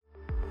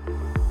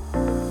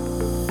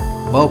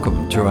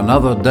Welcome to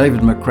another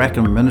David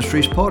McCracken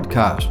Ministries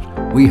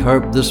podcast. We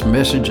hope this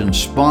message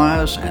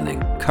inspires and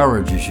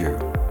encourages you.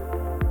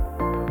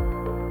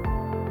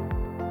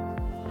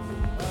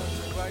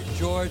 It's a great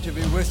joy to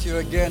be with you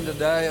again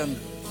today, and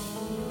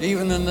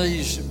even in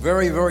these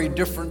very, very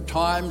different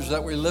times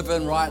that we live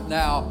in right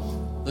now,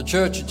 the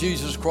Church of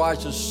Jesus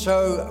Christ is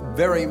so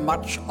very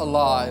much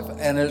alive,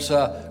 and it's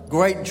a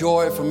great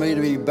joy for me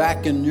to be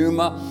back in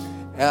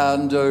Numa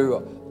and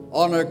to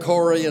honor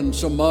Corey and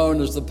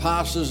Simone as the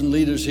pastors and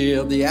leaders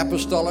here, the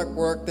apostolic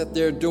work that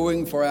they're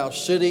doing for our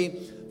city,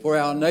 for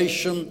our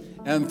nation,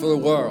 and for the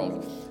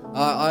world.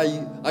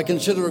 I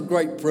consider it a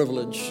great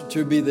privilege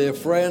to be their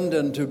friend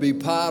and to be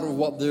part of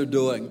what they're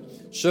doing.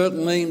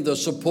 Certainly the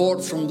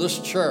support from this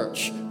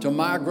church to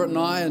Margaret and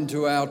I and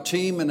to our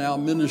team and our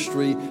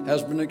ministry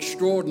has been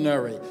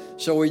extraordinary.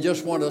 So we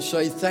just want to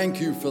say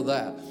thank you for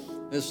that.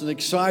 It's an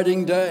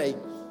exciting day.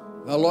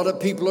 A lot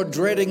of people are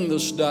dreading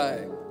this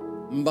day.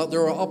 But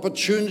there are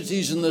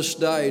opportunities in this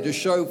day to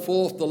show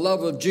forth the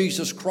love of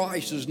Jesus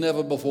Christ as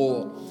never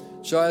before.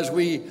 So as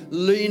we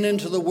lean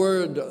into the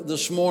Word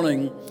this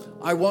morning,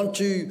 I want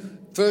to,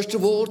 first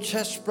of all,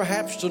 just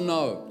perhaps to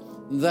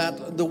know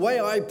that the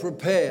way I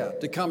prepare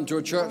to come to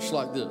a church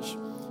like this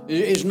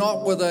is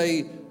not with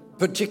a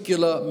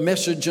particular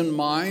message in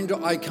mind.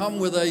 I come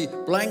with a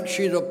blank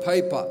sheet of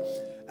paper,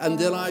 and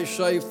then I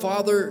say,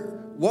 Father,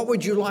 what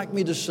would you like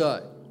me to say?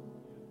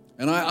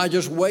 And I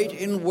just wait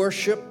in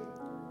worship,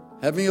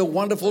 having a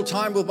wonderful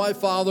time with my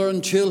Father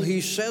until he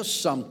says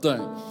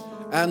something.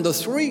 And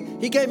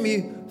he gave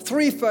me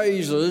three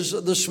phases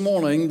this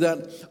morning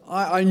that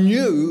I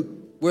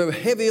knew were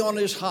heavy on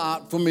his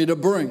heart for me to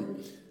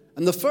bring.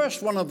 And the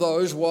first one of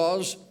those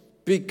was,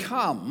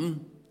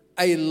 become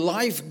a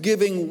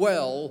life-giving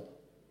well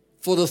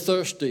for the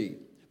thirsty.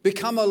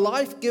 Become a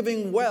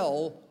life-giving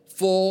well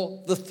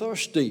for the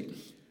thirsty.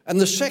 And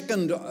the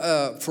second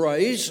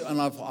phrase, and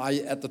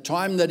at the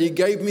time that he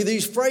gave me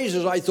these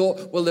phrases, I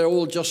thought, well, they're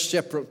all just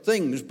separate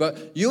things.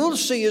 But you'll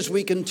see as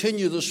we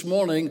continue this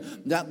morning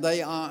that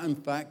they are, in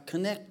fact,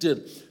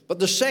 connected. But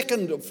the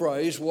second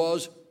phrase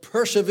was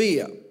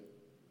persevere.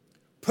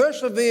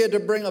 Persevere to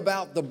bring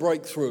about the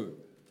breakthrough.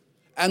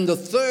 And the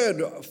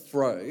third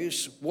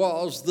phrase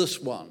was this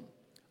one: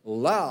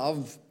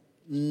 love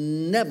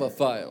never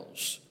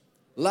fails.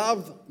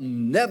 Love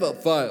never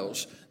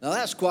fails. Now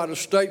that's quite a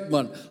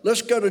statement.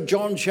 Let's go to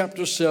John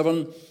chapter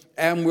 7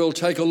 and we'll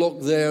take a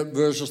look there at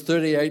verses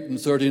 38 and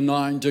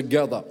 39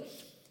 together.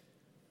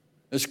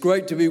 It's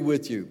great to be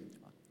with you.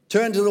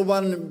 Turn to the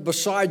one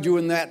beside you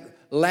in that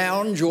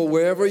lounge or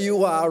wherever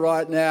you are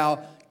right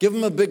now. Give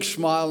them a big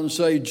smile and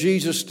say,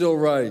 Jesus still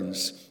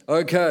reigns.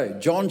 Okay,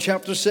 John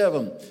chapter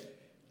 7.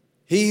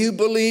 He who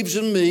believes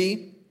in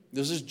me,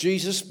 this is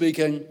Jesus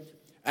speaking,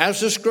 as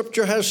the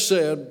scripture has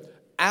said,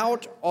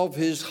 out of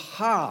his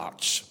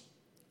heart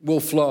will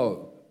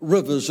flow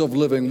rivers of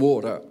living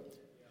water.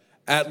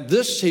 At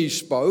this he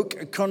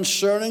spoke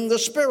concerning the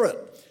Spirit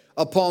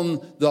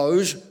upon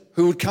those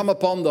who would come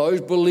upon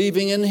those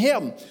believing in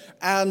him.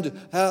 And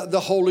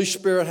the Holy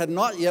Spirit had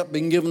not yet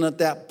been given at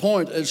that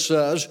point, it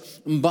says.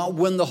 But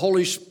when the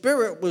Holy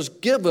Spirit was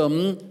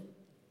given,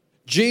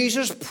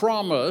 Jesus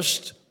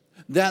promised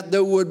that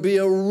there would be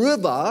a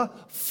river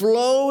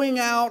flowing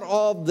out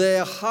of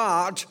their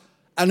heart,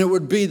 and it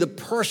would be the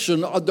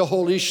person of the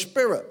Holy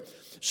Spirit.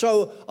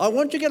 So I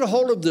want you to get a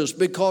hold of this,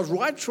 because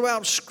right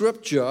throughout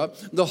Scripture,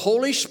 the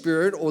Holy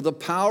Spirit or the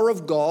power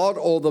of God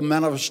or the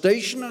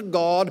manifestation of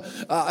God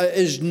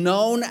is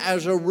known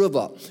as a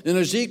river. In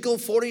Ezekiel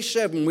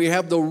 47, we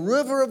have the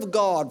river of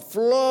God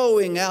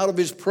flowing out of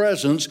his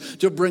presence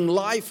to bring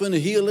life and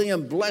healing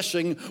and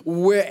blessing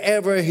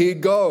wherever he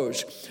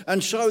goes.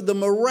 And so the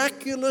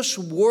miraculous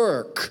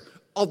work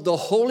of the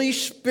Holy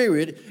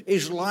Spirit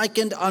is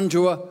likened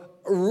unto a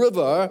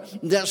river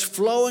that's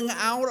flowing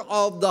out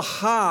of the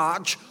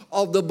heart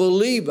of the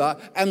believer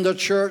and the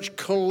church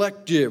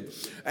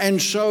collective.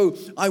 And so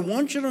I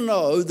want you to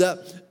know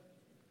that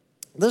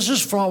this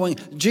is flowing.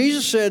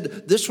 Jesus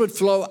said this would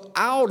flow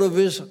out of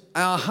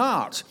our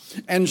heart.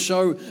 And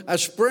so a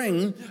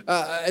spring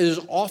is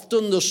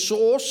often the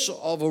source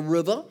of a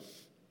river.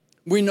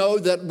 We know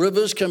that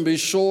rivers can be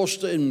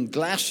sourced in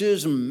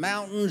glaciers and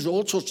mountains,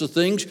 all sorts of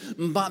things,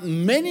 but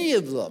many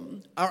of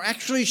them are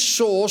actually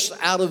sourced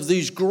out of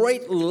these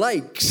great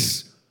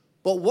lakes.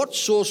 But what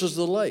sources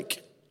the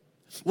lake?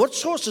 What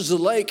sources the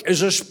lake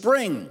is a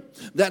spring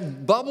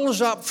that bubbles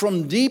up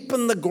from deep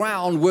in the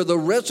ground where the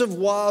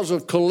reservoirs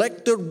of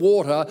collected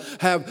water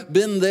have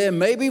been there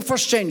maybe for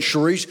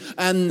centuries,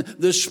 and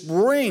the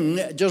spring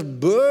just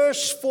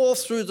bursts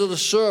forth through to the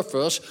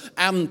surface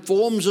and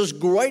forms this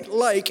great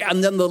lake,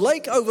 and then the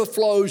lake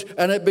overflows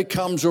and it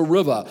becomes a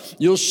river.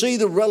 You'll see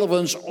the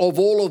relevance of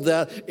all of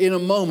that in a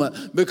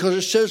moment, because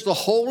it says the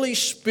Holy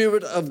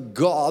Spirit of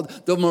God,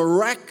 the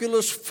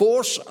miraculous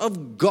force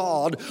of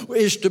God,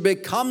 is to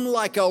become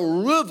like a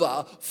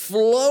river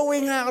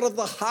flowing out of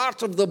the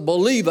heart of the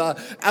believer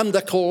and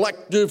the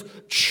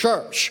collective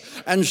church.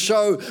 And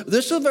so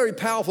this is a very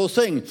powerful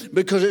thing,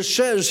 because it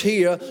says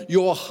here,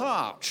 your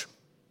heart.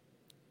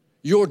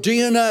 your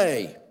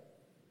DNA,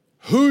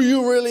 who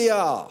you really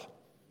are,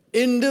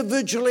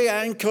 individually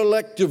and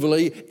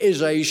collectively,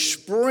 is a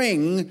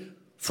spring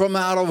from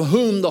out of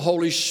whom the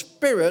Holy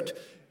Spirit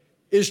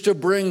is to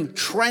bring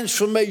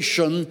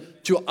transformation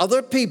to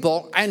other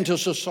people and to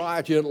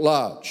society at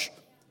large.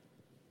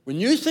 When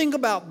you think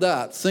about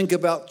that, think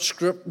about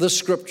the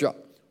scripture,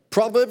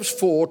 Proverbs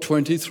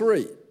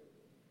 4:23,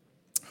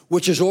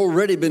 which has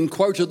already been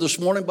quoted this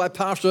morning by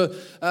Pastor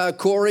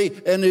Corey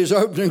in his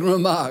opening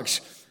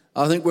remarks.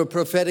 I think we're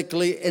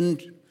prophetically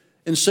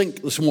in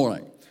sync this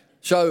morning.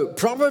 So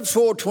Proverbs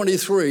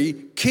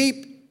 4:23,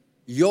 keep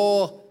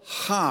your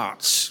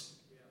hearts.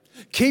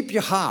 Keep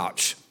your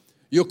hearts,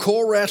 your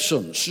core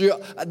essence,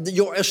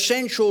 your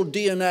essential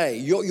DNA,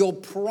 your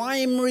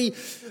primary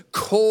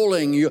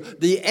calling,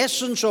 the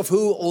essence of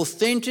who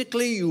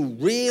authentically you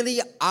really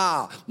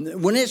are.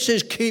 When it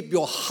says keep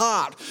your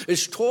heart,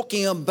 it's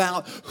talking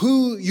about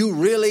who you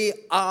really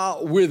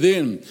are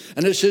within.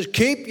 And it says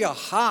keep your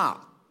heart,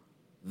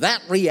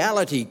 that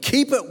reality,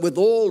 keep it with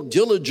all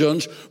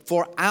diligence,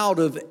 for out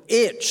of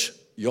it,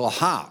 your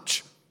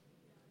heart,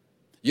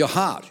 your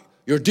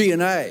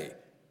DNA,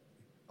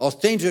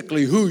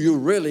 authentically who you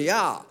really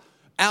are,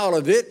 out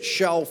of it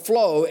shall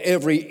flow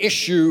every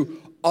issue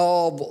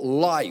of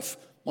life.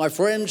 My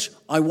friends,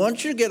 I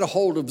want you to get a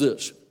hold of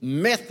this.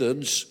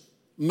 Methods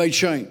may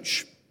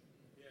change.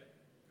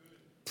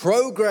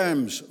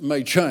 Programs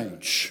may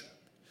change.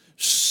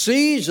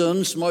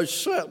 Seasons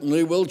most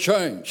certainly will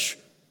change.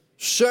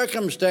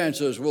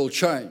 Circumstances will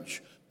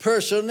change.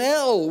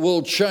 Personnel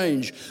will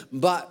change.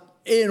 But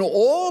in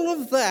all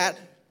of that,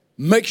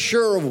 make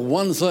sure of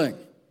one thing.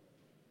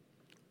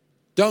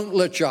 Don't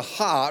let your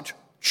heart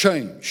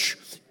change.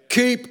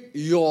 Keep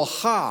your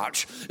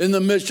heart. In the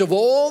midst of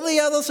all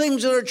the other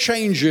things that are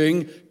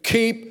changing,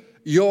 keep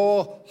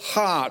your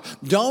heart.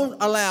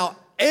 Don't allow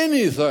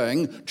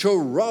anything to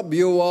rob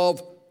you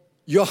of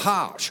your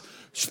heart.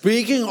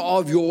 Speaking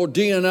of your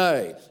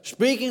DNA,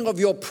 speaking of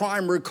your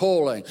primary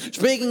calling,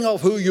 speaking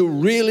of who you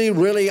really,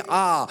 really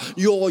are,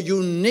 your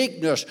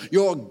uniqueness,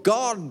 your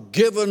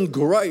God-given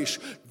grace,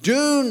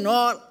 do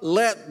not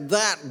let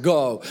that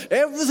go.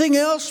 Everything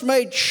else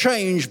may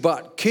change,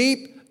 but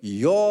keep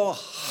your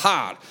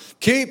heart.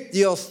 Keep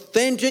the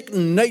authentic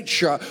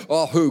nature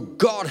of who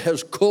God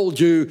has called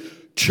you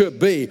to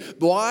be.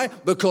 Why?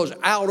 Because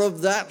out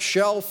of that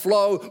shall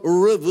flow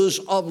rivers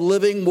of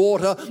living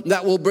water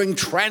that will bring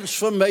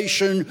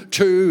transformation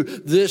to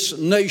this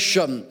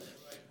nation.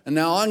 And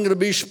now I'm going to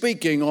be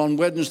speaking on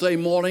Wednesday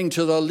morning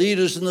to the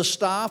leaders and the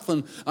staff,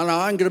 and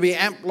I'm going to be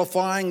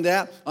amplifying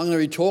that. I'm going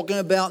to be talking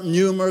about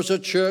Pneuma as a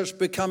church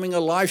becoming a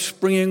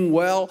life-springing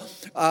well.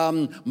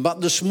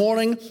 But this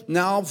morning,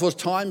 now for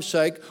time's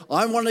sake,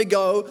 I want to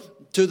go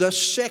to the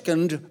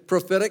second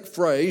prophetic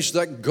phrase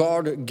that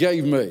God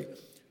gave me.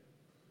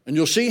 And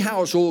you'll see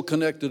how it's all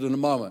connected in a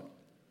moment.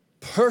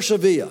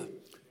 Persevere.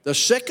 The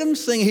second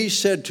thing he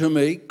said to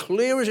me,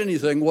 clear as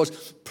anything, was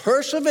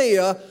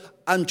persevere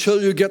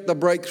until you get the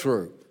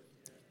breakthrough.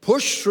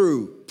 Push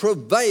through,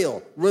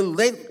 prevail,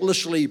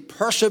 relentlessly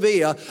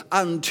persevere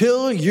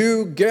until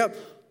you get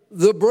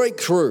the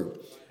breakthrough.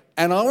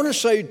 And I want to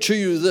say to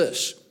you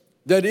this,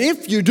 that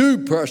if you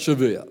do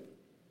persevere,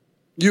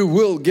 you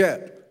will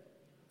get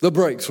the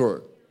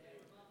breakthrough.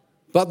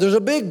 But there's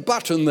a big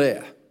but in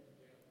there.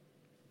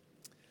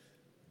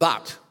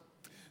 But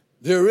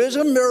there is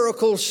a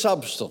miracle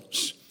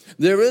substance.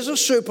 There is a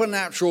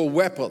supernatural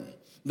weapon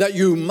that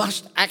you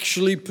must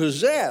actually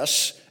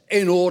possess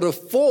in order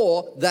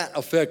for that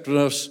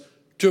effectiveness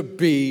to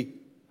be,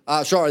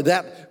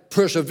 that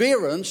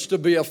perseverance to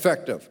be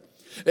effective.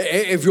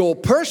 If your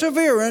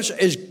perseverance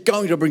is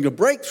going to bring a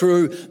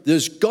breakthrough,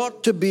 there's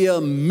got to be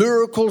a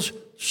miracle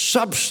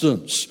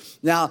substance.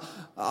 Now,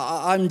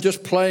 I'm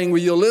just playing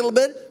with you a little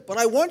bit, but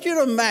I want you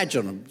to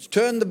imagine,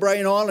 turn the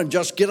brain on and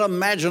just get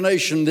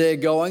imagination there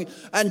going,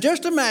 and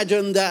just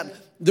imagine that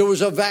there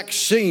was a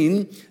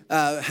vaccine.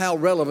 How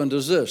relevant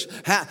is this?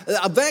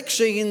 A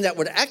vaccine that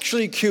would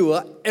actually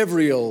cure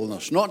every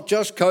illness, not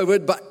just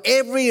COVID, but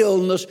every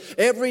illness,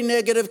 every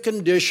negative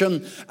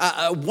condition.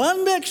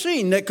 One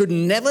vaccine that could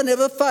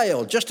never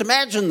fail. Just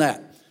imagine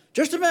that.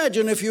 Just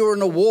imagine if you were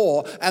in a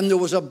war and there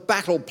was a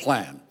battle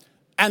plan.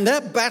 And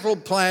that battle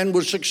plan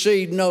would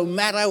succeed no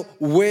matter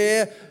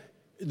where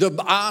the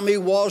army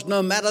was,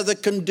 no matter the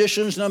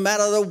conditions, no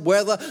matter the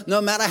weather,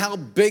 no matter how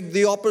big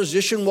the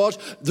opposition was.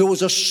 There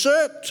was a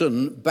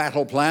certain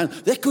battle plan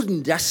that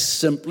could just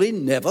simply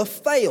never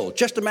fail.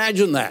 Just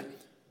imagine that.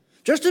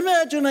 Just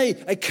imagine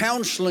a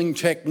counseling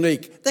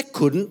technique that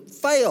couldn't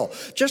fail.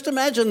 Just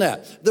imagine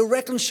that. The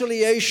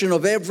reconciliation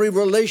of every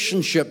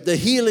relationship, the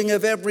healing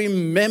of every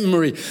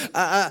memory,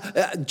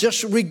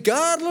 just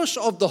regardless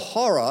of the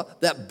horror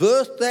that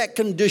birthed that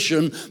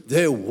condition,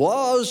 there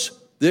was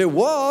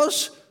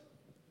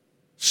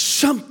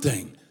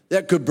something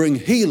that could bring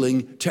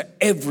healing to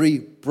every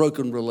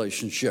broken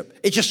relationship.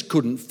 It just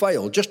couldn't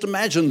fail. Just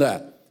imagine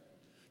that.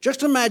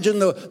 Just imagine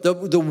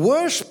the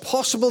worst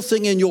possible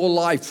thing in your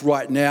life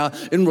right now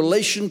in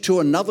relation to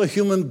another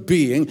human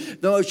being,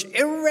 the most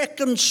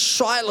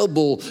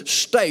irreconcilable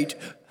state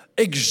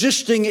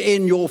existing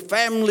in your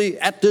family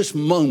at this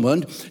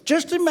moment,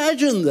 just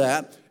imagine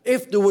that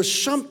if there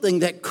was something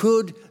that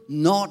could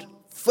not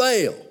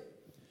fail.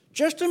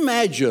 Just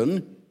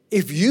imagine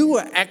if you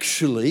were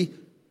actually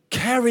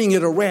carrying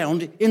it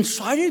around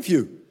inside of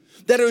you,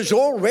 that it was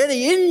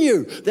already in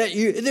you, that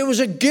there was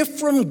a gift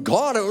from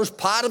God. It was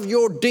part of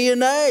your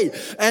DNA.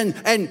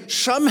 And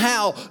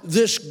somehow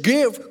this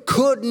gift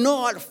could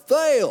not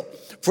fail.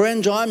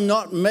 Friends, I'm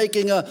not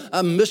making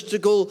a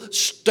mystical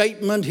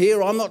statement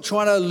here. I'm not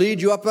trying to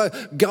lead you up a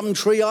gum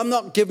tree. I'm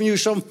not giving you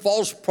some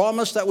false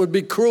promise. That would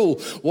be cruel.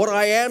 What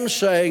I am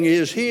saying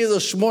is here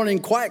this morning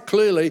quite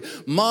clearly,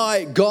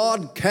 my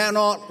God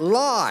cannot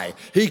lie.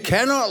 He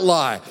cannot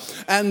lie.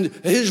 And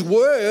his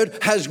word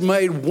has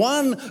made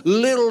one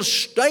little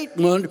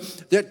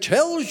statement that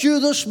tells you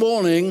this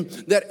morning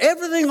that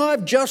everything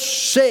I've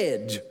just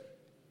said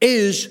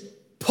is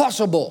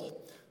possible.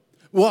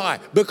 Why?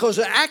 Because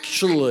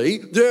actually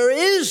there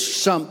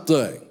is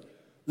something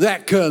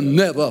that can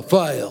never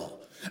fail.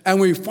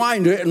 And we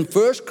find it in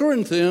 1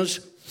 Corinthians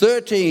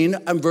 13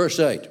 and verse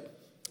 8.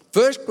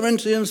 1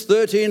 Corinthians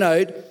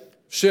 13:8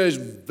 says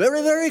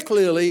very, very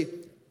clearly,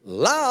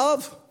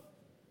 love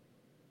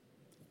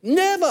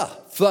never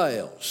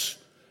fails.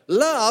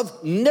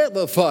 Love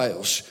never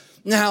fails.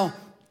 Now,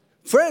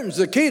 friends,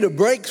 the key to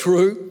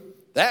breakthrough,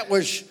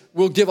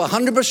 we'll give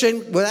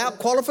 100% without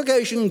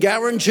qualification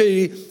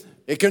guarantee.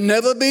 It can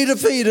never be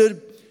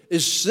defeated,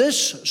 is this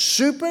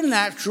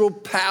supernatural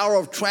power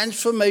of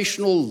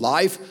transformational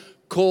life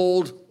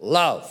called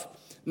love.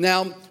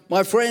 Now,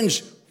 my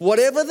friends,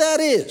 whatever that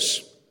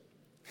is,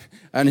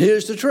 and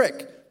here's the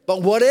trick,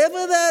 but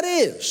whatever that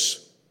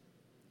is,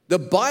 the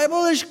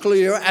Bible is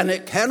clear and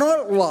it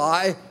cannot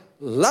lie,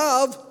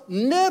 love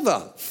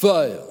never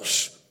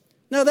fails.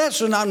 Now,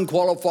 that's an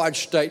unqualified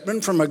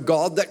statement from a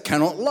God that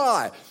cannot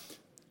lie.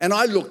 And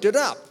I looked it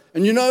up.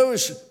 And you know,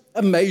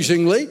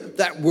 amazingly,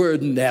 that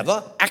word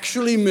never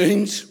actually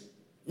means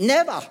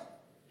never.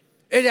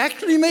 It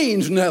actually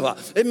means never.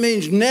 It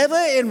means never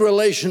in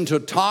relation to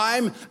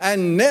time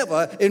and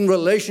never in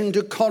relation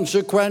to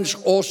consequence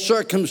or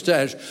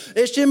circumstance.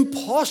 It's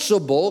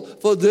impossible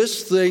for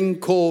this thing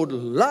called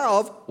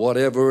love,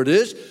 whatever it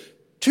is,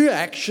 to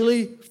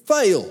actually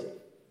fail.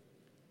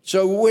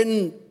 So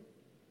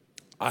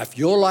if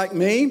you're like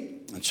me,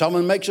 and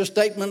someone makes a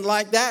statement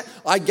like that,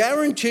 I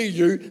guarantee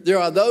you there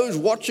are those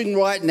watching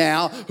right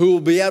now who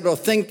will be able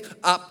to think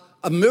up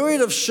a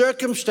myriad of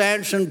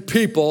circumstance and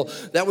people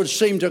that would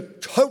seem to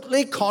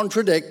totally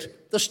contradict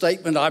the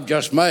statement I've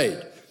just made.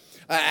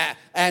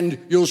 And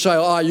you'll say,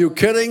 oh, are you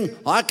kidding?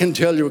 I can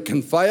tell you it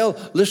can fail.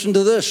 Listen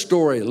to this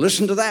story.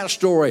 Listen to that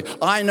story.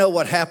 I know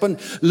what happened.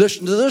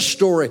 Listen to this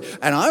story.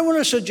 And I want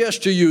to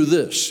suggest to you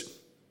this,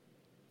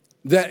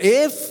 that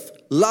if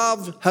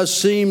love has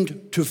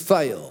seemed to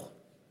fail,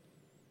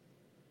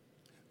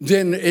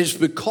 then it's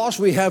because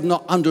we have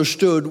not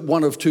understood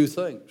one of two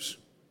things,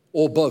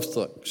 or both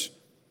things.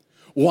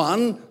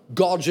 One,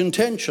 God's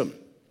intention.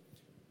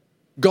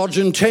 God's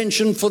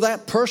intention for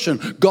that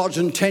person. God's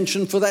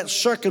intention for that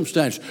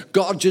circumstance.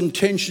 God's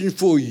intention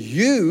for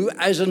you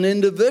as an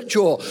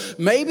individual.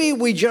 Maybe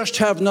we just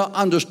have not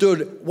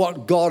understood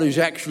what God is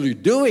actually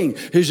doing,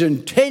 his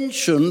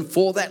intention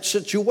for that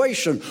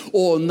situation.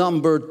 Or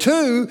number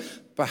two,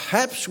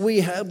 perhaps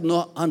we have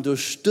not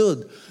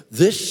understood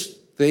this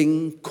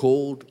thing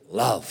called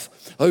love.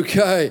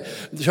 Okay,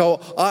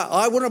 so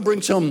I want to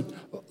bring some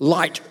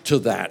light to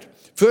that.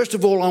 First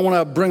of all, I want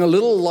to bring a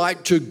little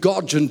light to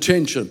God's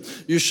intention.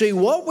 You see,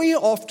 what we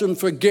often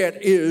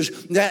forget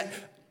is that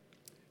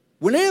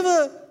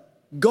whenever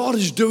God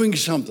is doing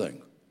something,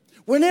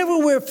 whenever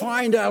we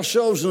find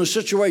ourselves in a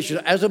situation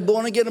as a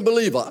born-again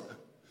believer,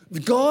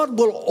 God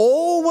will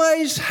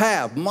always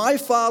have, my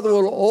Father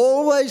will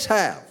always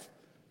have,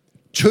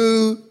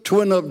 two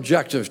twin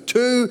objectives,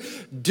 two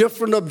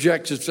different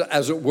objectives,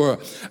 as it were.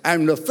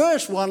 And the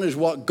first one is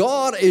what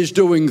God is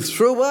doing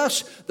through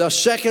us. The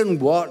second,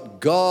 what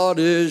God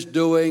is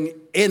doing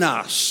in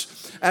us.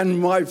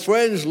 And my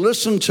friends,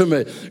 listen to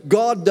me.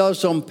 God does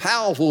some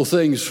powerful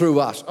things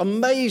through us,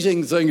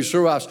 amazing things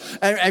through us.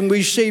 And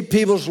we see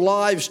people's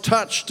lives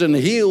touched and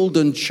healed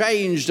and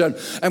changed. And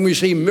we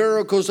see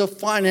miracles of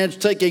finance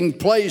taking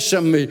place.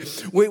 And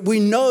we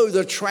know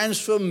the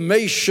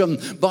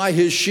transformation by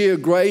his sheer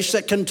grace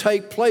that can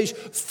take place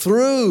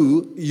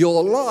through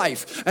your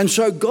life. And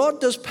so God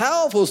does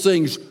powerful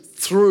things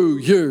through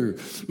you.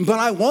 But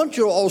I want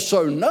you to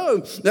also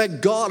know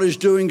that God is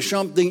doing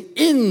something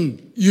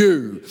in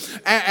you.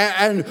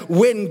 And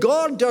when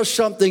God does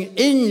something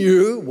in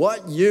you,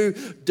 what you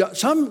do,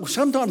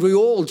 sometimes we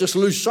all just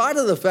lose sight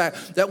of the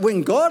fact that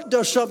when God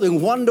does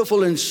something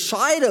wonderful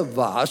inside of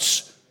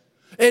us,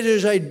 it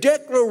is a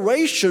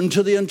declaration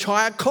to the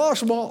entire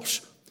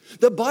cosmos.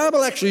 The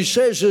Bible actually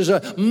says there's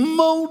a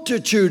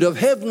multitude of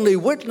heavenly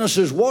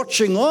witnesses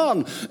watching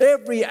on.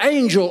 Every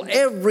angel,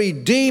 every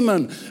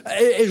demon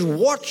is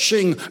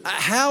watching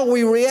how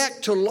we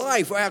react to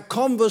life, our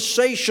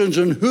conversations,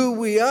 and who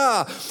we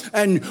are.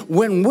 And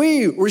when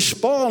we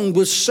respond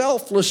with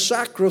selfless,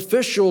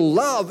 sacrificial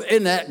love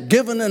in that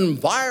given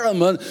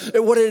environment,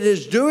 what it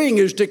is doing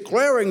is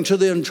declaring to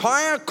the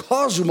entire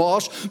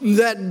cosmos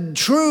that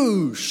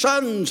true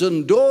sons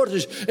and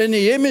daughters in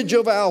the image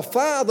of our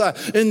Father,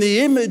 in the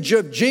image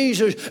of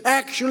Jesus,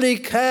 actually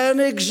can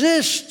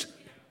exist.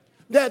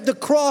 That the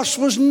cross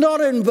was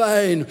not in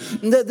vain.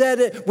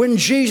 When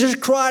Jesus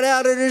cried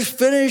out, "It is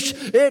finished,"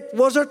 it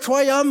was a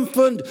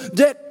triumphant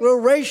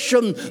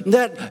declaration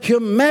that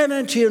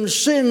humanity and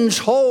sin's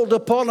hold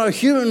upon a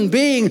human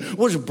being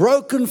was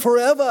broken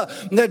forever.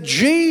 That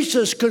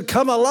Jesus could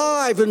come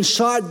alive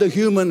inside the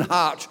human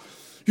heart.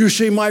 You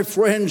see, my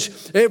friends,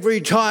 every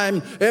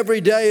time,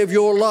 every day of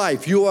your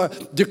life, you are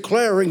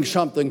declaring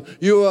something.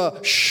 You are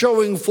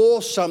showing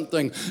forth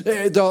something.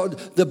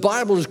 The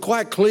Bible is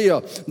quite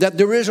clear that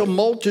there is a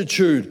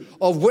multitude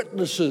of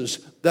witnesses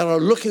that are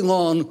looking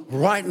on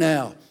right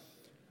now.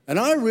 And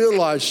I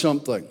realized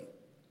something.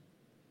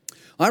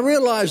 I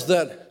realized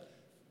that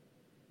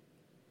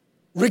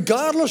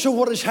regardless of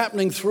what is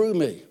happening through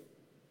me,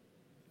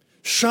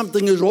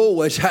 something is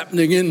always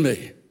happening in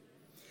me.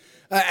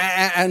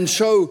 And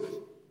so,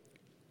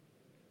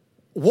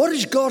 what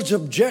is God's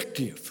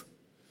objective?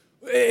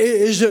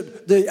 Is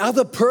it the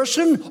other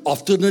person?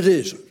 Often it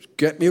is.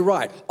 Get me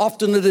right.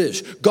 Often it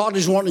is. God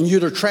is wanting you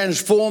to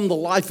transform the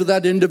life of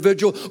that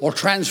individual, or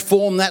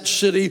transform that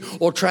city,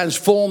 or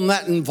transform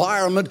that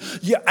environment.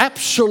 Yeah,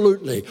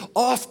 absolutely.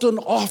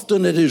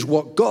 Often it is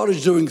what God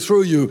is doing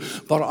through you.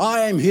 But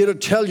I am here to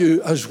tell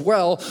you as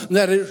well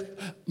that it's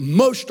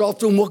most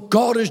often what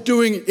God is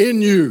doing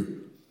in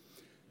you.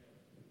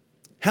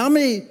 How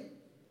many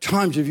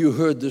times have you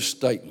heard this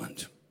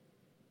statement?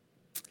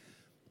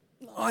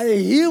 I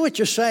hear what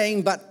you're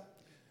saying, but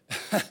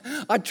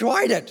I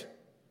tried it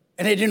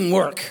and it didn't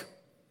work.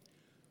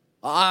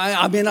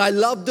 I mean, I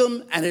loved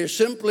them and it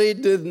simply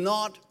did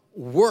not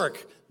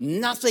work.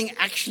 Nothing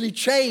actually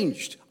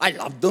changed. I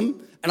loved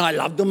them and I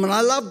loved them and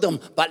I loved them,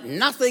 but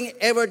nothing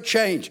ever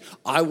changed.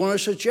 I want to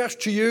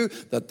suggest to you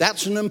that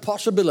that's an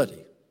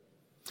impossibility.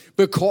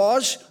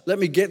 Because, let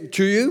me get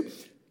to you,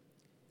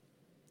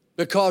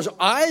 because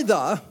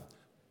either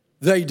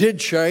they did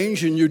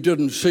change and you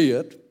didn't see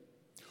it,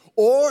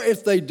 or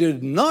if they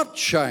did not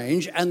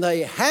change and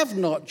they have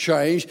not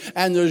changed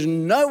and there's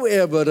no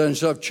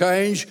evidence of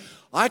change,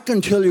 I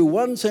can tell you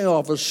one thing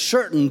of a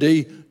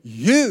certainty: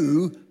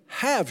 you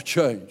have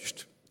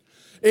changed.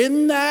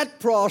 In that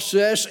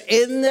process,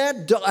 in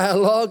that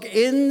dialogue,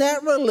 in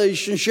that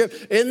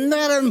relationship, in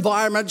that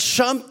environment,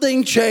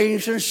 something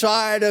changed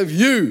inside of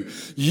you.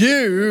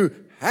 You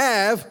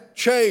have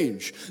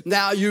change.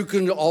 Now, you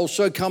can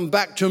also come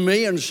back to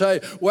me and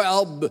say,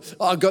 "Well,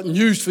 I've got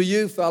news for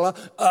you, fella.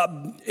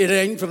 It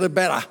ain't for the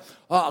better,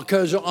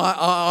 because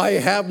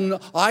I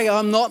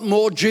am not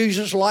more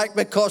Jesus-like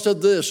because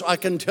of this. I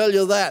can tell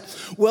you that."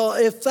 Well,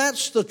 if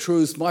that's the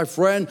truth, my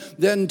friend,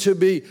 then to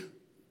be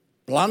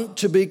blunt,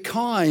 to be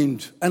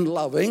kind and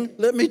loving,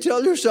 let me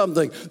tell you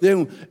something.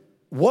 Then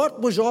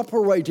what was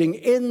operating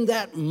in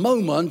that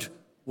moment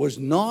was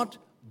not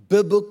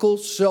biblical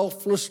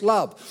selfless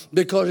love.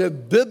 Because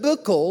if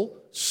biblical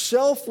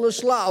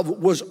selfless love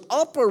was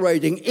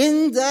operating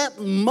in that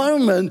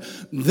moment,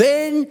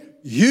 then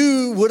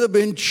you would have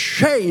been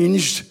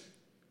changed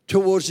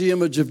towards the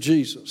image of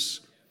Jesus.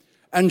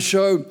 And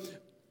so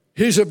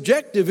his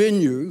objective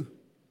in you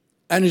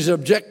and his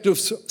objective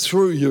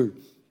through you.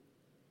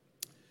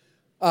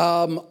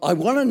 I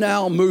want to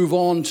now move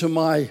on to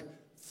my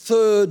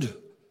third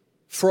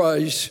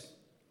phrase.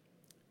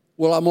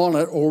 Well, I'm on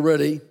it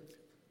already.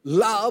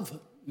 Love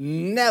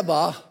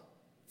never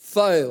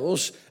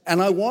fails.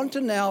 And I want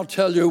to now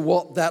tell you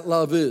what that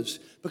love is.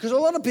 Because a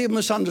lot of people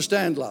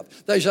misunderstand love.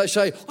 They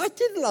say, "I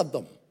did love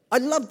them. I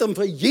loved them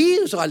for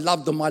years. I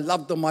loved them.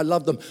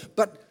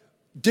 But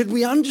did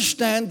we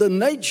understand the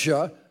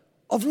nature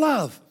of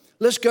love?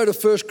 Let's go to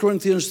 1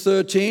 Corinthians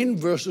 13,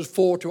 verses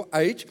 4 to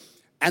 8.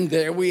 And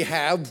there we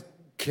have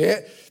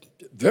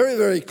very,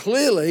 very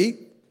clearly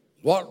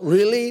what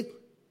really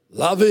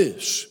love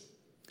is.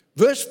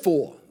 Verse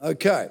 4,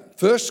 okay.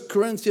 1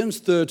 Corinthians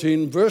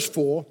 13, verse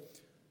 4.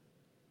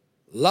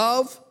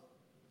 Love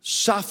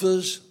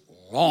suffers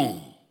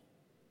long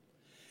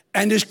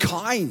and is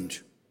kind.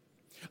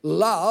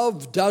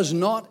 Love does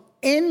not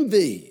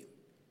envy.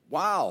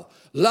 Wow.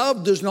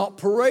 Love does not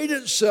parade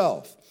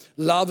itself.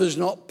 Love is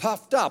not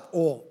puffed up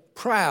or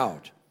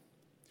proud.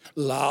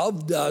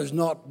 Love does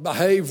not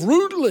behave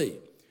rudely.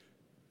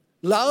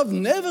 Love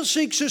never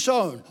seeks its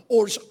own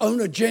or its own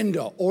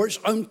agenda or its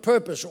own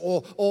purpose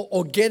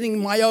or getting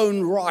my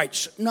own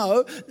rights.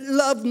 No,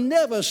 love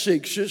never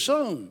seeks its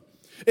own.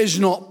 It's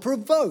not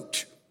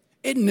provoked.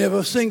 It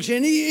never thinks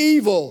any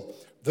evil.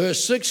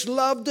 Verse 6,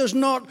 love does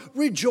not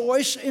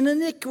rejoice in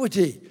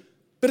iniquity,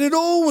 but it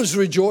always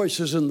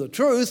rejoices in the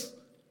truth.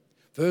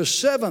 Verse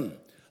 7,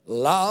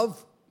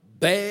 love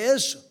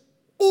bears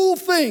all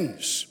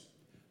things,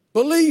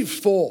 believes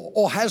for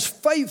or has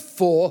faith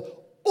for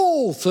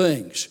all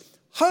things,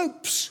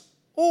 hopes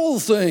all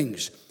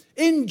things,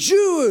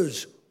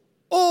 endures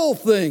all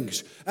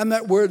things. And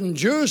that word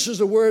endures is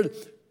the word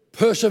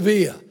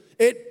persevere.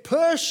 It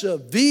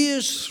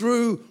perseveres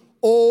through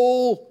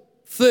all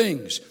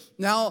things.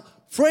 Now,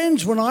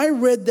 friends, when I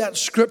read that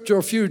scripture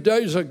a few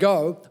days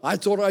ago, I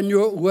thought I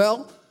knew it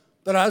well.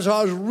 But as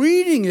I was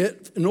reading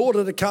it in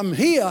order to come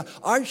here,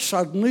 I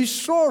suddenly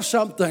saw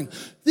something.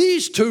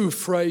 These two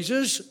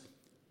phrases,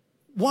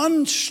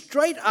 one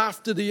straight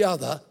after the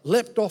other,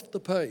 leapt off the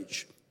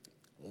page.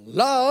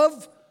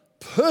 Love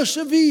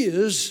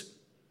perseveres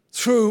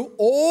through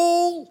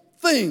all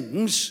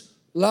things.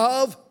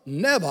 Love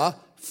never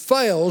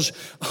fails.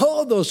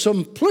 Oh, the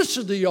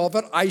simplicity of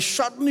it, I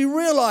suddenly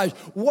realized.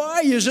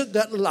 Why is it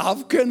that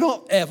love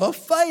cannot ever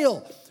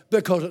fail?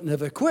 Because it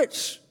never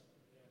quits.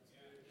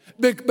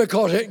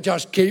 Because it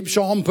just keeps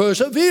on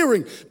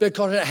persevering,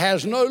 because it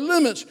has no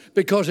limits,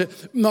 because,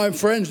 my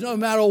friends, no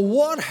matter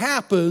what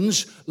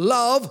happens,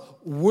 love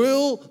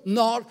will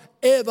not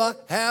ever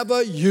have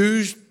a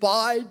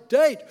use-by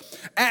date.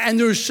 And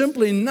there's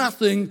simply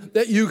nothing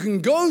that you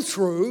can go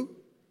through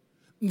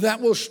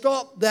that will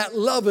stop that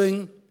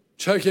loving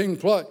taking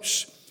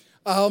place.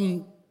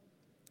 Don't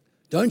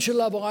you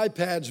love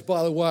iPads,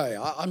 by the way?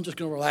 I'm just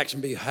going to relax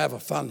and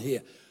have fun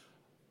here.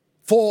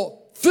 For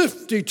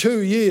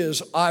 52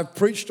 years, I've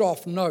preached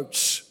off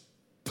notes,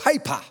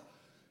 paper,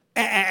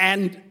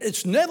 and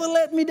it's never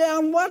let me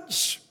down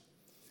once.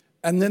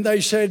 And then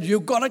they said,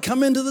 you've got to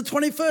come into the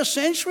 21st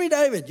century,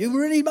 David. You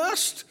really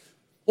must.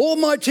 All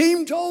my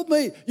team told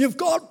me, you've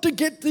got to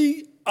get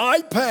the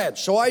iPad.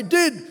 So I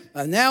did,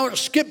 and now it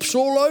skips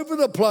all over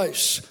the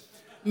place.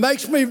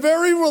 Makes me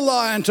very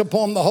reliant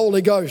upon the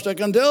Holy Ghost, I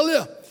can tell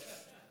you.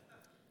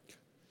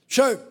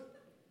 So,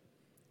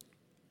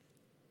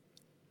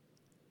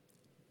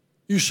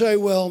 you say,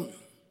 well,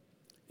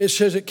 it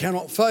says it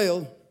cannot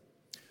fail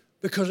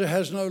because it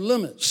has no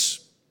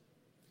limits.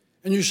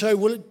 And you say,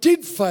 well, it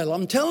did fail.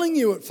 I'm telling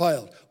you it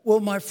failed. Well,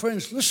 my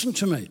friends, listen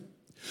to me.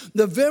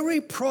 The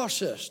very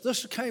process,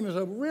 this came as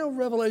a real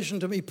revelation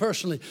to me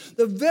personally,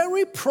 the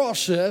very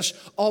process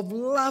of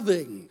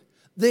loving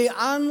the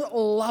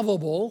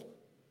unlovable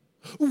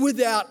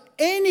without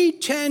any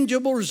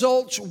tangible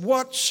results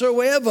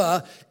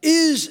whatsoever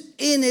is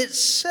in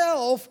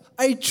itself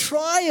a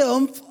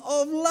triumph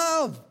of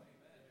love.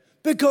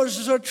 Because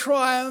it's a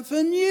triumph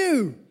in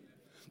you.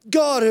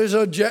 God has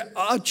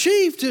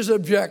achieved his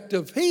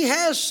objective. He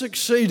has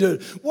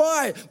succeeded.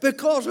 Why?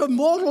 Because a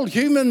mortal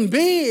human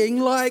being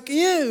like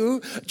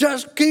you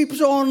just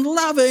keeps on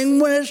loving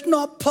when it's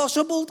not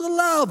possible to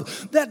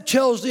love. That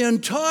tells the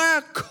entire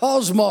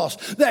cosmos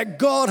that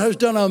God has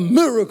done a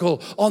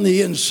miracle on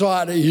the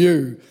inside of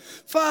you.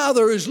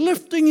 Father is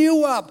lifting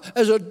you up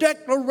as a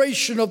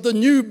declaration of the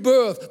new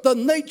birth, the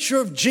nature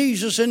of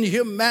Jesus in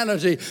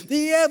humanity,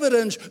 the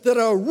evidence that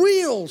a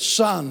real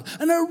son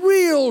and a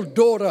real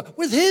daughter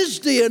with his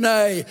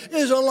DNA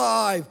is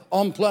alive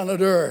on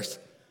planet Earth.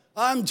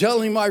 I'm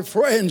telling my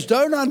friends,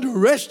 don't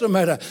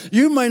underestimate it.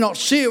 You may not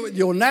see it with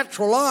your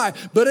natural eye,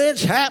 but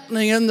it's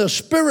happening in the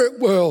spirit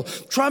world.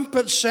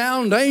 Trumpets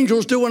sound,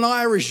 angels do an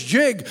Irish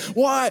jig.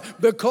 Why?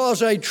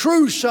 Because a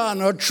true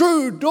son, a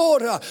true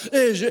daughter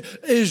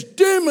is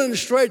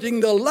demonstrating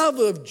the love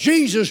of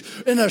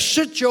Jesus in a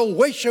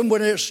situation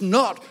when it's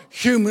not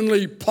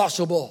humanly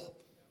possible.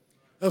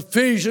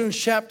 Ephesians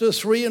chapter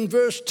 3 and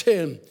verse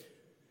 10.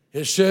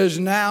 It says,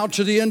 now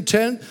to the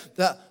intent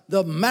that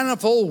the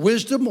manifold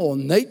wisdom or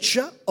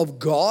nature of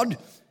God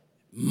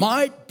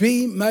might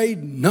be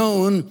made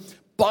known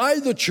by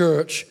the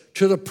church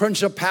to the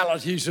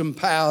principalities and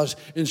powers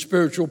in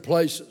spiritual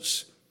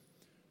places.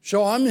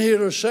 So I'm here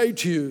to say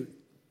to you,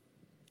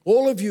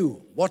 all of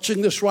you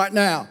watching this right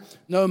now,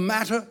 no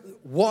matter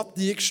what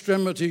the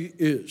extremity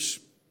is,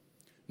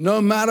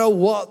 no matter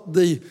what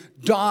the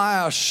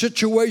dire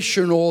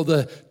situation or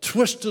the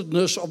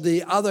twistedness of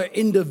the other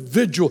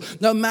individual,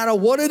 no matter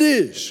what it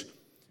is,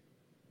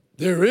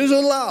 there is a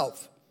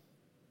love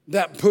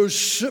that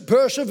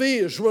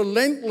perseveres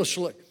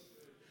relentlessly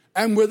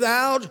and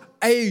without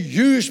a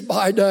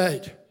use-by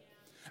date.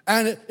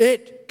 And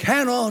it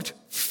cannot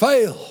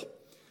fail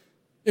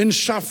in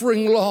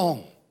suffering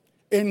long,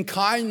 in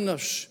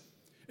kindness,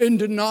 in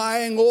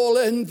denying all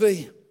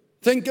envy.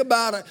 Think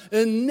about it,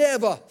 in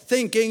never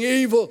thinking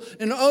evil,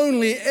 in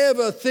only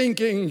ever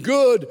thinking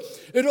good,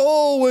 in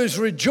always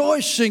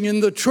rejoicing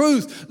in the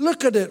truth.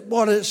 Look at it,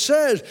 what it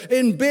says,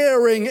 in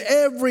bearing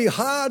every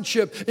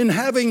hardship, in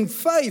having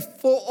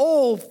faith for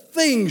all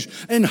things,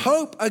 in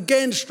hope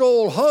against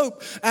all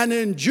hope, and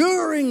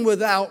enduring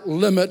without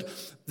limit.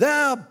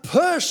 Their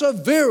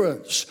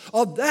perseverance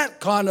of that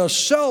kind of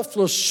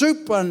selfless,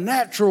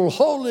 supernatural,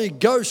 Holy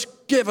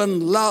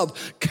Ghost-given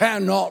love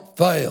cannot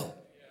fail.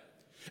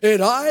 It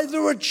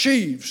either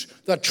achieves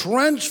the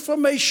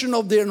transformation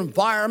of the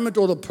environment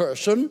or the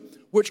person,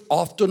 which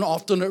often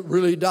it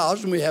really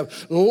does, and we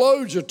have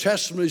loads of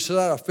testimonies to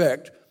that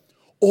effect,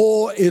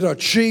 or it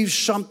achieves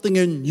something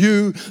in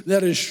you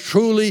that is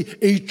truly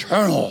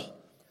eternal.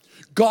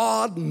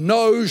 God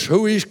knows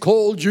who He's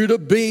called you to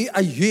be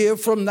a year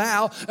from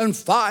now and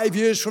 5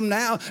 years from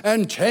now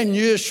and 10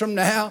 years from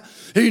now.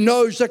 He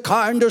knows the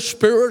kind of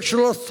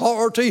spiritual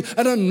authority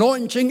and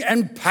anointing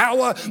and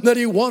power that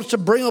He wants to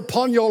bring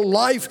upon your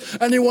life,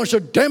 and He wants to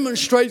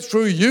demonstrate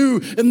through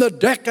you in the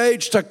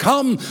decades to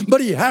come.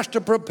 But He has to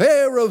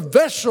prepare a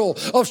vessel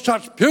of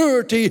such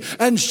purity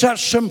and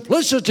such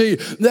simplicity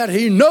that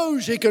He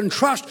knows He can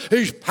trust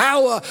His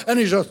power and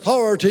His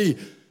authority.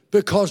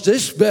 Because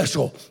this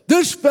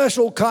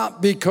vessel can't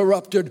be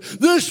corrupted.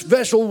 This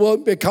vessel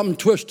won't become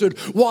twisted.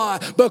 Why?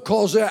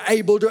 Because they're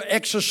able to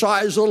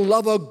exercise the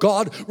love of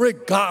God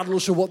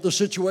regardless of what the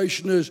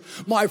situation is.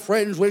 My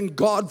friends, when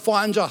God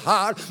finds a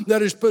heart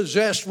that is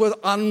possessed with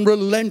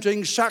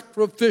unrelenting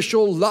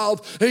sacrificial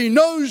love, He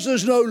knows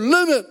there's no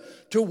limit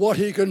to what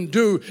He can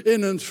do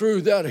in and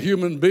through that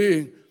human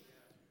being.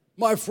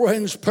 My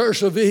friends,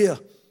 persevere.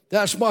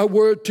 That's my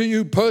word to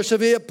you.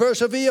 Persevere,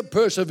 persevere,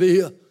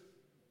 persevere.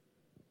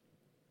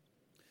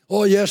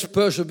 Oh, yes,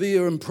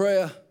 persevere in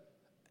prayer.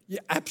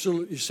 Yeah,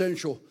 absolutely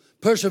essential.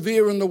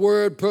 Persevere in the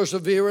word,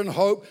 persevere in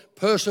hope,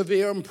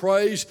 persevere in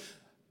praise.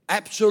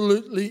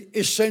 Absolutely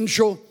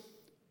essential.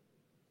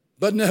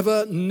 But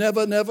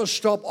never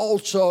stop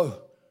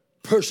also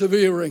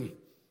persevering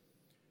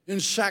in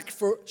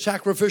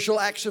sacrificial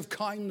acts of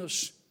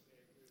kindness,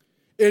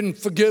 in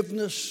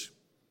forgiveness,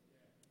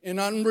 in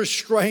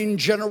unrestrained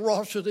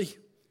generosity,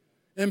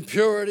 in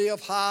purity of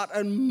heart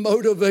and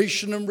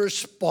motivation and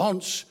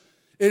response,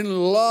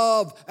 in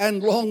love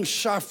and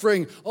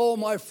long-suffering. Oh,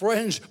 my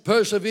friends,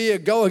 persevere.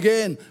 Go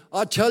again.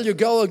 I tell you,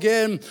 go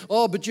again.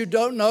 Oh, but you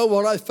don't know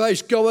what I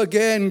face. Go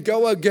again,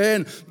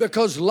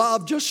 because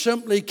love just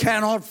simply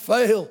cannot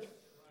fail.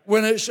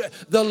 When it's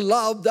the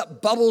love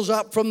that bubbles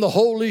up from the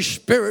Holy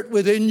Spirit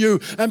within you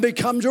and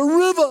becomes a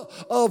river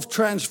of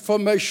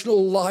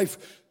transformational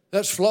life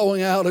that's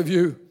flowing out of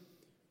you.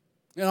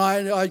 And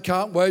I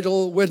can't wait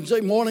till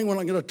Wednesday morning when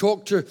I'm going to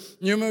talk to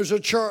Numerous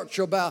Church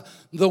about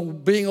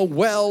being a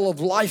well of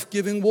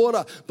life-giving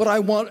water. But I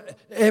want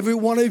every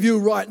one of you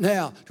right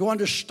now to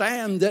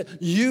understand that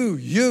you,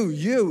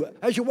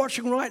 as you're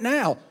watching right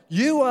now,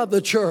 you are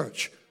the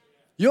church.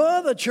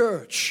 You're the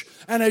church.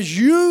 And as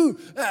you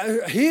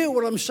hear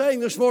what I'm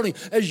saying this morning,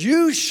 as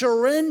you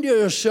surrender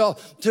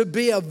yourself to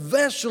be a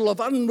vessel of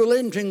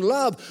unrelenting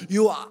love,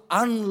 you are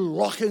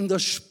unlocking the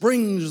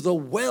springs, the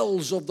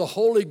wells of the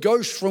Holy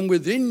Ghost from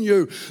within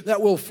you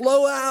that will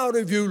flow out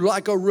of you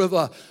like a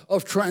river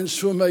of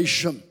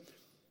transformation.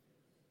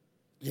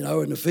 You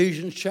know, in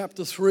Ephesians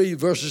chapter 3,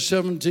 verses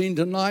 17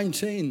 to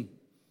 19,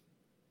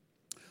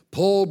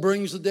 Paul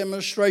brings the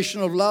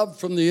demonstration of love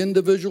from the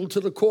individual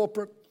to the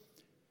corporate.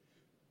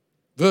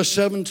 Verse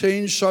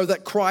 17, so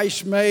that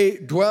Christ may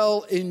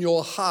dwell in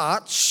your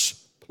hearts,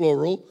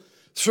 plural,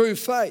 through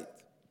faith.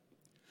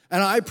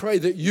 And I pray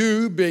that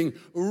you, being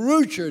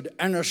rooted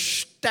and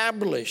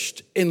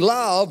established in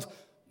love,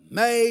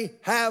 may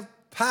have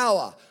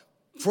power.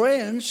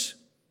 Friends,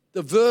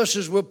 the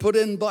verses were put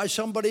in by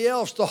somebody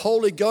else. The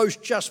Holy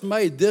Ghost just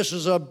made this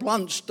as a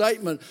blunt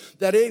statement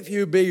that if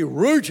you be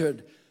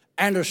rooted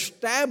and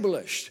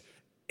established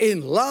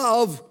in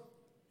love,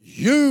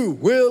 you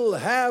will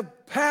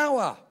have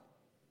power.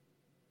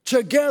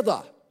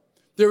 Together.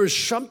 There is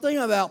something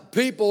about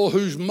people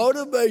whose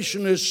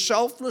motivation is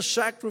selfless,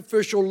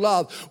 sacrificial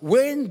love.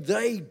 When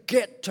they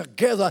get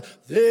together,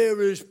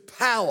 there is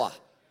power.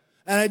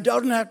 And it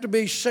doesn't have to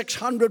be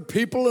 600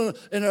 people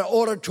in an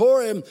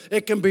auditorium.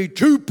 It can be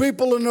 2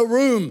 people in a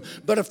room.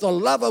 But if the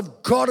love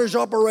of God is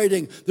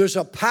operating, there's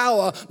a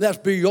power that's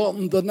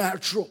beyond the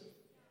natural.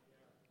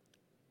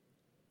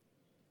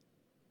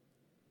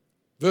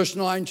 Verse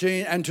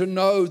 19, and to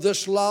know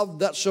this love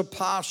that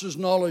surpasses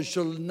knowledge,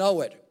 to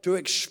know it, to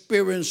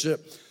experience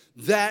it,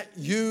 that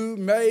you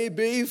may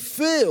be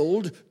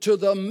filled to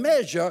the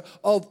measure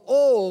of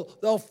all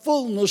the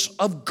fullness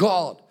of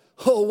God.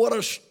 Oh, what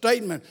a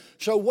statement.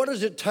 So what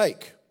does it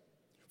take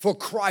for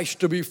Christ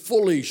to be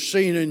fully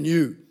seen in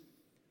you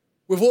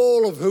with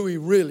all of who He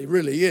really,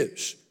 really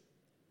is?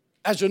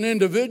 As an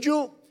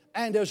individual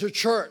and as a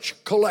church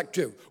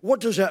collective. What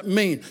does that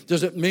mean?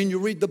 Does it mean you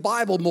read the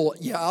Bible more?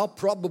 Yeah,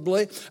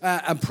 probably.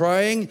 And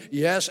praying?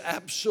 Yes,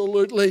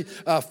 absolutely.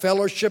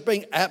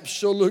 Fellowshipping?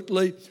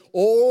 Absolutely.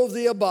 All of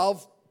the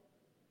above.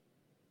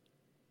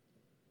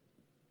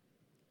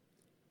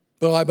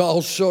 But I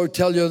also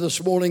tell you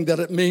this morning that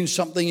it means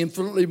something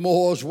infinitely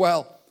more as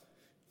well.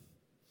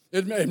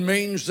 It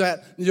means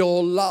that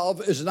your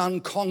love is an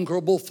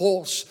unconquerable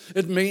force.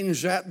 It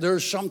means that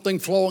there's something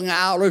flowing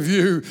out of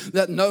you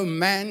that no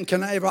man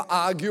can ever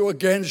argue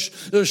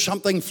against. There's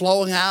something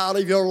flowing out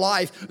of your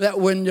life that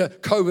when your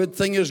COVID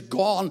thing is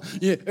gone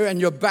and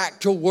you're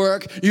back to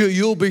work,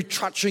 you'll be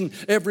touching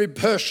every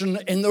person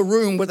in the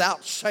room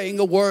without saying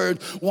a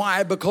word.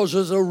 Why? Because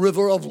there's a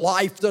river of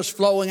life that's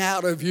flowing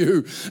out of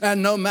you.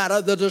 And no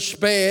matter the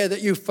despair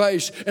that you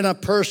face in a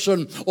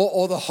person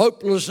or the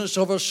hopelessness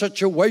of a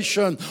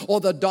situation, or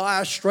the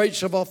dire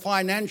straits of a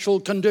financial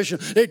condition.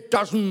 It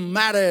doesn't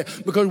matter,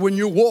 because when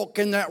you walk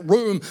in that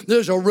room,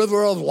 there's a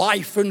river of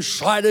life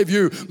inside of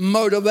you,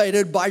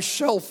 motivated by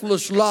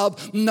selfless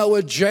love, no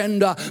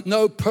agenda,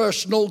 no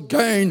personal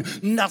gain,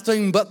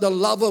 nothing but the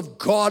love of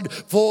God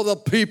for the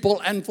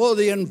people and for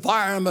the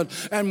environment.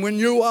 And when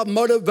you are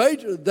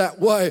motivated that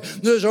way,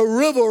 there's a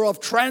river of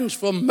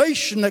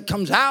transformation that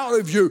comes out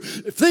of you.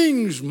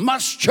 Things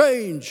must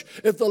change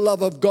if the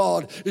love of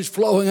God is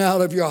flowing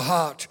out of your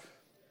heart.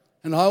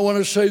 And I want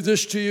to say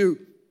this to you: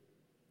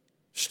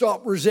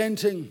 stop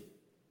resenting.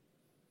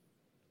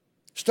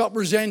 Stop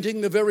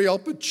resenting the very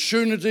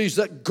opportunities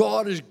that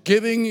God is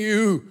giving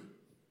you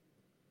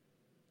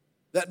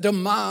that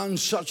demand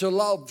such a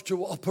love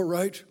to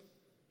operate.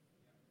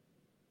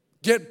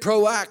 Get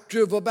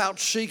proactive about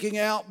seeking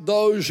out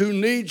those who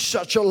need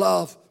such a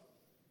love.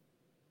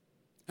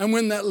 And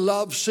when that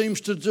love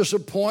seems to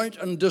disappoint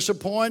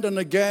and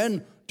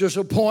again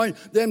disappoint,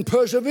 then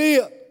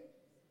persevere.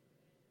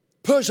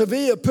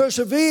 Persevere,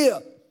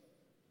 persevere.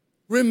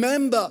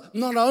 Remember,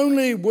 not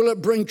only will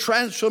it bring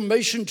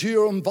transformation to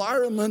your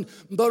environment,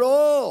 but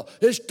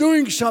it's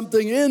doing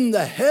something in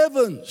the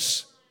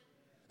heavens.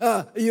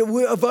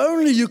 If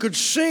only you could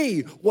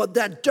see what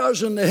that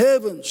does in the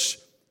heavens.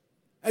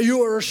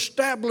 You are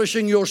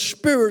establishing your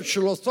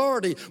spiritual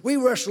authority. We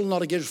wrestle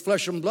not against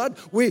flesh and blood.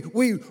 We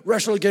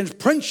wrestle against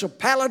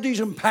principalities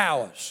and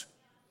powers.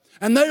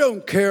 And they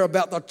don't care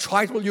about the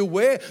title you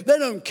wear. They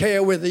don't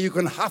care whether you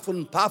can huff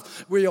and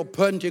puff with your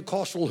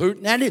Pentecostal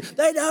hootenanny.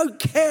 They don't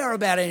care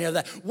about any of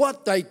that.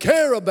 What they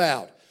care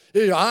about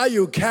is, are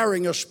you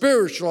carrying a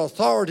spiritual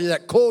authority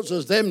that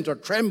causes them to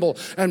tremble?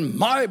 And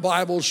my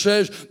Bible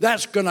says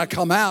that's going to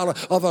come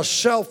out of a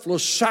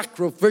selfless,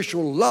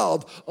 sacrificial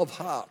love of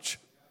heart.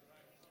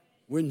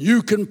 When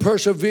you can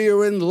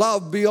persevere in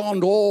love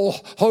beyond all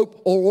hope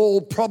or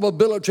all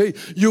probability,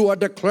 you are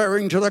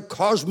declaring to the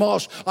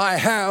cosmos, I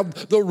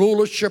have the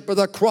rulership of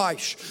the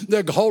Christ.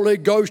 The Holy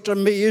Ghost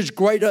in me is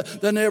greater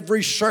than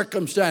every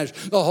circumstance.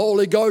 The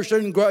Holy Ghost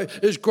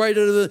is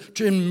greater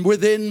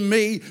within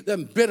me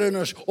than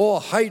bitterness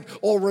or hate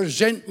or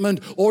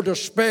resentment or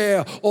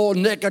despair or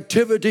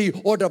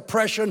negativity or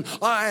depression.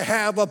 I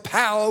have a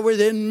power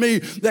within me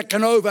that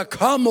can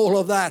overcome all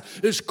of that.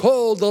 It's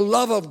called the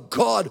love of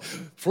God,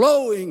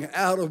 flowing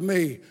out of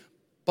me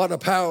by the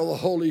power of the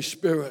Holy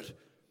Spirit.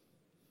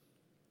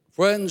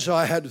 Friends,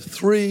 I had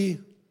 3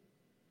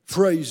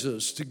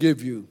 phrases to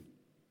give you.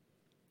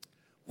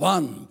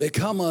 1,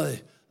 become a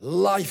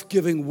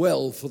life-giving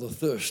well for the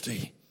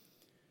thirsty.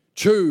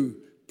 2,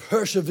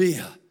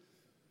 persevere.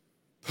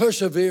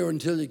 Persevere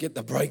until you get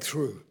the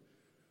breakthrough.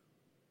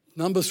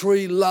 Number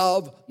 3,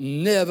 love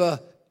never,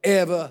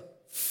 ever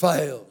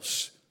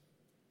fails.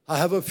 I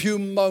have a few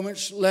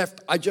moments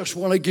left. I just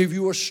want to give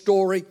you a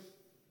story.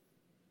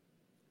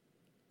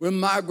 When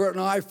Margaret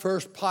and I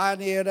first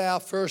pioneered our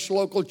first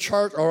local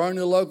church, our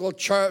only local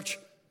church,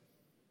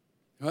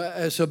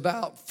 it's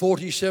about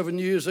 47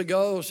 years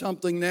ago or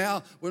something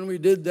now when we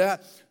did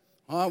that.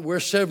 We're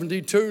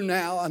 72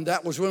 now, and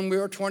that was when we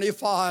were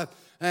 25.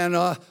 And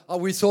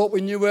we thought we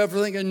knew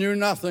everything and knew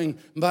nothing,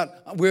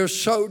 but we're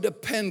so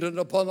dependent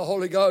upon the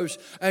Holy Ghost.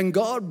 And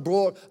God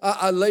brought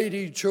a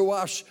lady to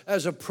us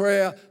as a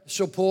prayer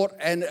support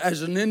and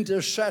as an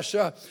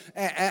intercessor,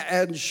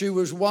 and she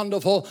was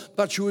wonderful,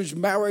 but she was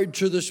married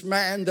to this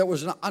man that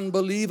was an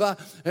unbeliever,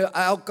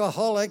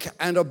 alcoholic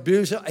and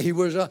abuser. He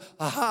was a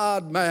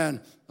hard man,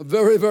 a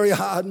very, very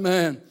hard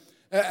man.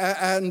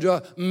 And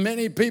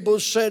many people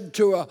said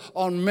to her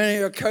on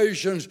many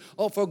occasions,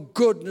 oh, for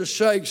goodness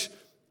sakes,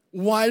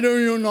 why do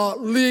you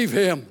not leave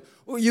him?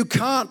 Well, you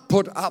can't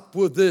put up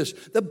with this.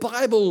 The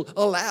Bible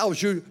allows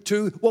you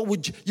to.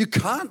 You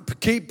can't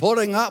keep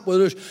putting up with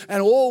this.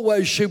 And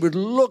always she would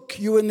look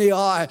you in the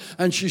eye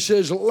and she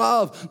says,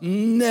 love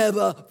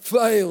never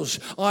fails.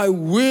 I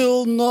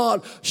will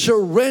not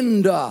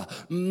surrender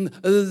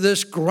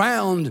this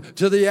ground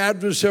to the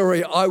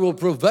adversary. I will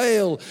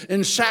prevail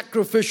in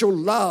sacrificial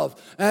love.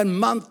 And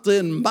month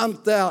in,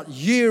 month out,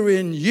 year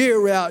in,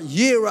 year out,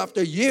 year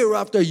after year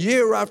after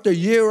year after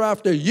year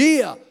after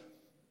year.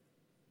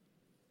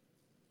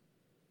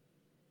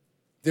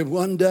 Then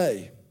one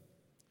day,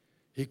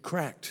 he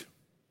cracked.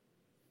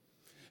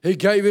 He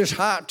gave his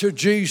heart to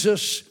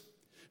Jesus.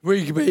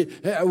 We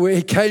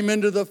came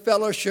into the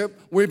fellowship.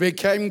 We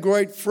became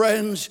great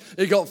friends.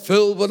 He got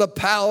filled with the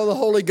power of the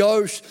Holy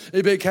Ghost.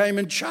 He became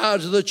in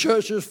charge of the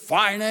church's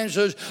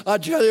finances. I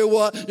tell you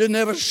what, you've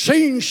never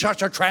seen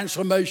such a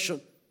transformation.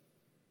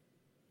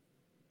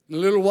 And a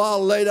little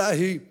while later,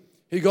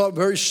 he got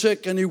very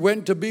sick and he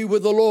went to be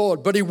with the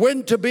Lord. But he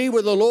went to be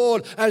with the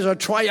Lord as a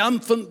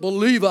triumphant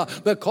believer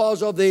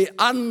because of the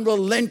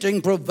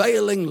unrelenting,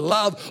 prevailing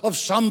love of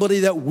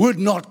somebody that would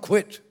not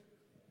quit.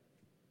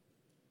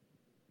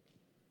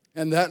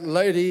 And that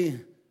lady,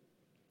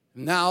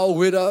 now a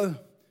widow,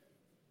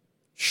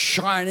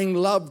 shining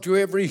love to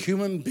every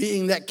human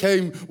being that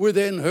came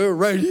within her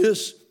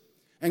radius.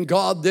 And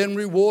God then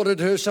rewarded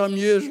her some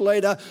years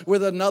later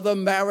with another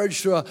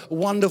marriage to a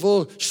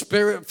wonderful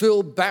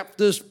Spirit-filled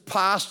Baptist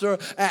pastor,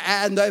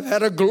 and they've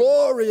had a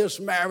glorious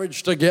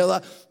marriage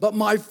together. But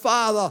my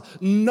father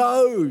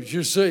knows,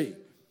 you see,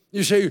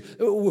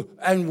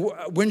 and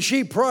when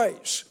she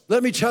prays,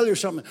 let me tell you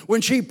something. When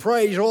she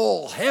prays,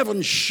 all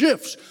heaven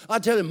shifts. I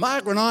tell you,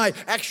 Margaret and I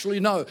actually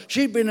know.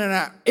 She's been in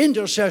our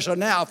intercessor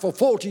now for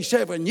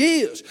 47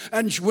 years.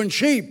 And when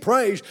she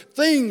prays,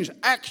 things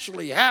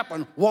actually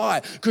happen. Why?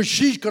 Because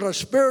she's got a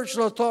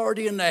spiritual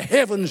authority in the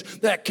heavens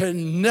that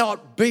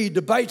cannot be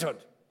debated.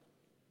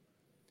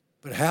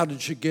 But how did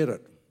she get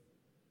it?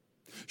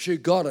 She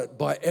got it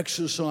by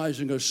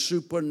exercising a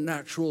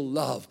supernatural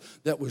love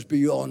that was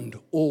beyond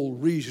all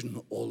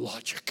reason or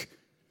logic.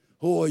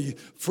 Oh,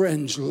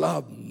 friends,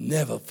 love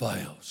never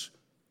fails.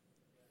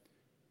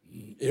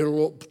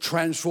 It'll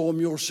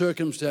transform your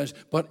circumstance,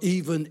 but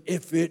even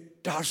if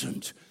it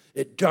doesn't,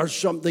 it does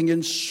something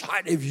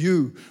inside of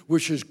you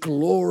which is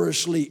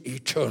gloriously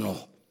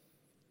eternal.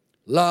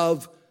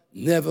 Love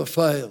never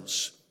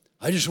fails.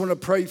 I just want to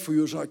pray for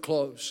you as I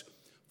close.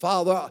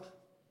 Father,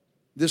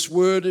 this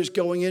word is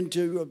going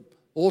into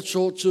all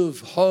sorts of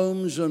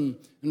homes and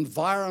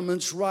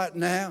environments right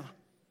now.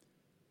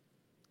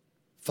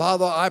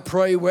 Father, I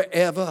pray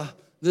wherever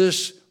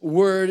this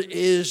word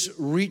is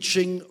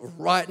reaching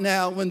right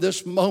now in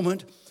this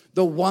moment,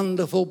 the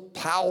wonderful,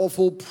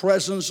 powerful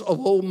presence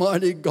of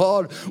Almighty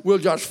God will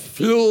just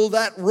fill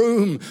that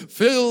room,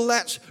 fill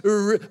that,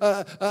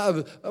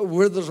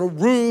 where there's a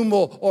room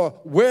or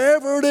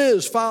wherever it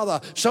is,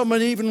 Father,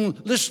 someone even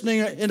listening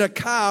in a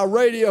car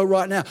radio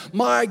right now.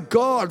 My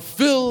God,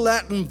 fill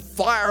that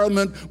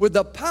environment with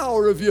the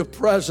power of your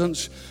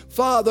presence.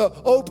 Father,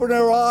 open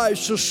our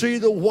eyes to see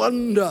the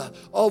wonder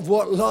of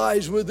what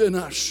lies within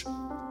us,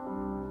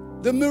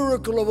 the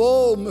miracle of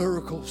all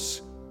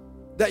miracles,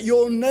 that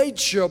your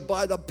nature,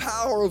 by the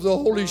power of the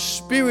Holy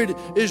Spirit,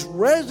 is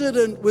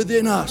resident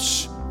within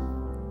us.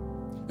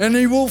 And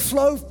He will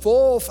flow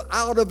forth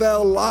out of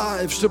our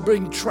lives to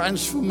bring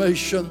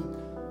transformation.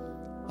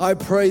 I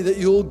pray that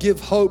you'll give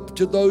hope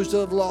to those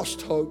that have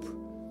lost hope.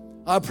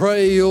 I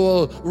pray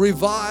you'll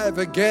revive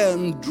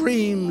again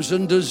dreams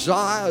and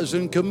desires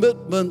and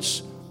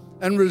commitments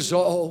and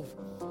resolve.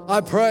 I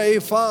pray,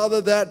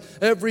 Father, that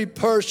every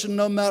person,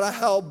 no matter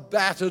how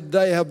battered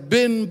they have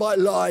been by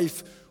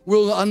life,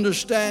 will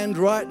understand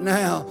right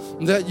now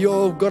that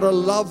you've got a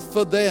love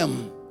for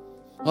them.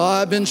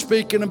 I've been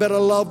speaking about a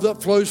love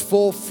that flows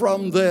forth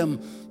from them.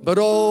 But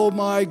oh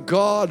my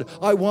God,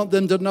 I want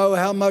them to know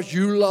how much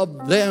you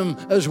love them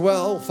as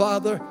well,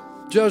 Father.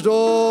 Just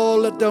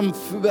let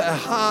their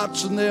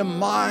hearts and their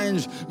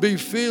minds be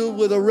filled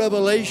with a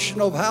revelation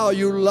of how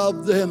you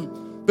love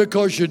them,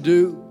 because you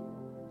do.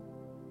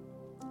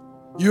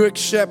 You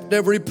accept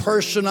every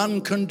person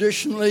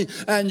unconditionally,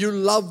 and you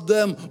love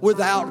them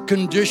without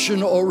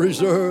condition or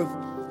reserve.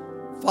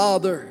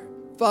 Father,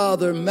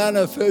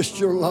 manifest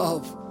your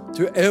love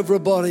to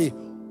everybody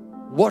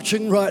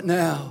watching right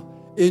now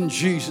in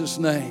Jesus'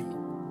 name.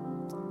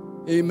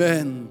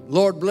 Amen.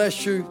 Lord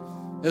bless you.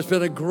 It's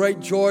been a great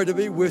joy to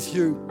be with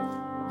you.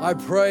 I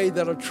pray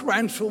that a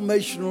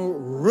transformational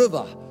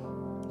river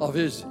of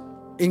His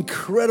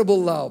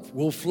incredible love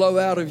will flow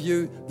out of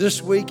you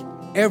this week,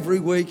 every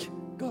week.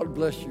 God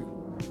bless you.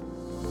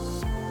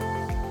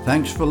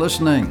 Thanks for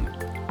listening.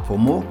 For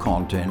more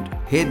content,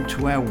 head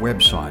to our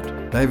website,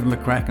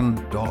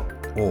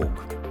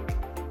 davidmccracken.org.